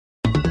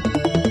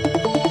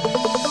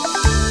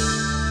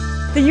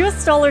The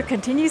U.S. dollar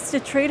continues to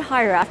trade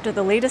higher after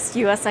the latest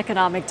U.S.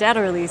 economic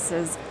data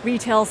releases.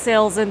 Retail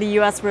sales in the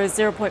U.S. rose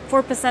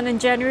 0.4% in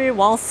January,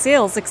 while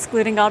sales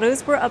excluding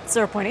autos were up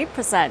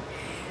 0.8%.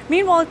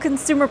 Meanwhile,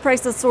 consumer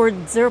prices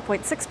soared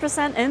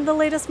 0.6% in the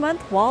latest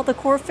month, while the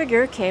core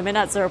figure came in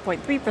at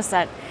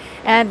 0.3%.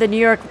 And the New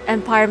York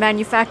Empire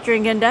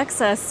Manufacturing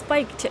Index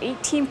spiked to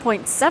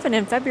 18.7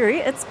 in February,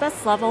 its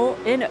best level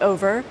in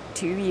over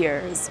 2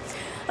 years.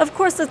 Of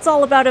course, it's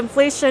all about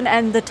inflation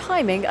and the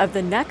timing of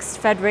the next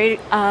Fed rate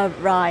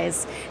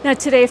rise. Now,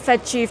 today,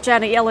 Fed Chief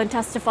Janet Yellen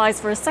testifies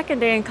for a second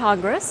day in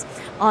Congress.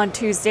 On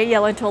Tuesday,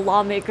 Yellen told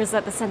lawmakers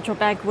that the central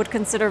bank would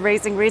consider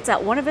raising rates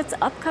at one of its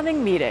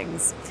upcoming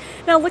meetings.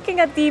 Now, looking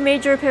at the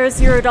major pairs,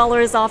 euro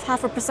dollar is off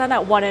 0.5%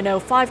 at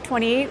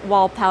 1.0528,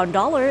 while pound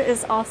dollar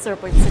is off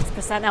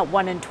 0.6% at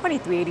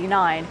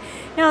 1.2389.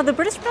 Now, the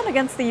British pound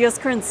against the U.S.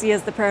 currency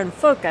is the pair in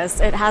focus.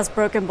 It has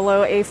broken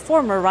below a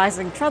former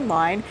rising trend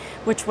line,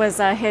 which was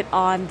hit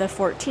on the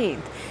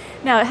 14th.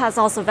 Now, it has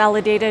also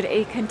validated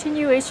a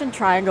continuation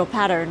triangle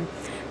pattern.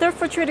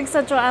 Therefore, trading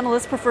central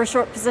analysts prefer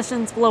short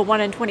positions below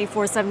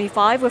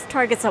 1.2475 with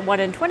targets at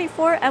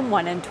 1.24 and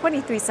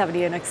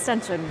 1.2370 in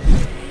extension.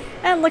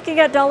 And looking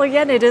at dollar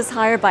yen, it is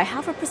higher by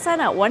 0.5%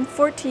 at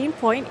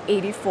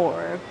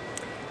 114.84.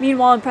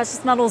 Meanwhile, in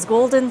precious metals,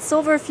 gold and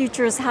silver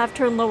futures have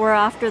turned lower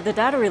after the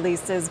data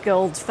releases.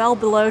 Gold fell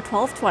below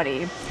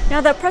 $12.20.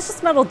 Now, that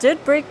precious metal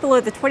did break below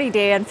the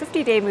 20-day and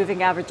 50-day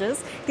moving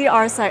averages, the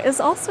RSI is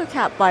also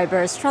capped by a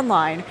bearish trend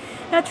line.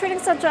 Now, trading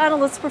central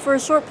analysts prefer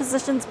short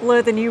positions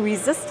below the new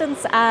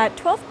resistance at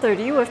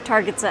 $12.30 with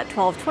targets at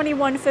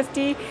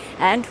 $12.2150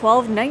 and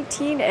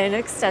 $12.19 in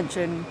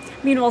extension.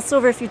 Meanwhile,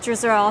 silver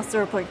futures are off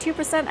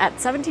 0.2% at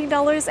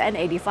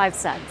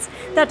 $17.85.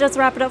 That does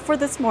wrap it up for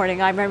this morning.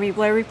 I'm Remy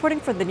Blair reporting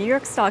for the New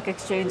York Stock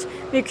Exchange.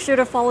 Make sure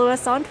to follow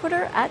us on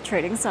Twitter at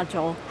Trading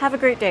Central. Have a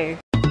great day.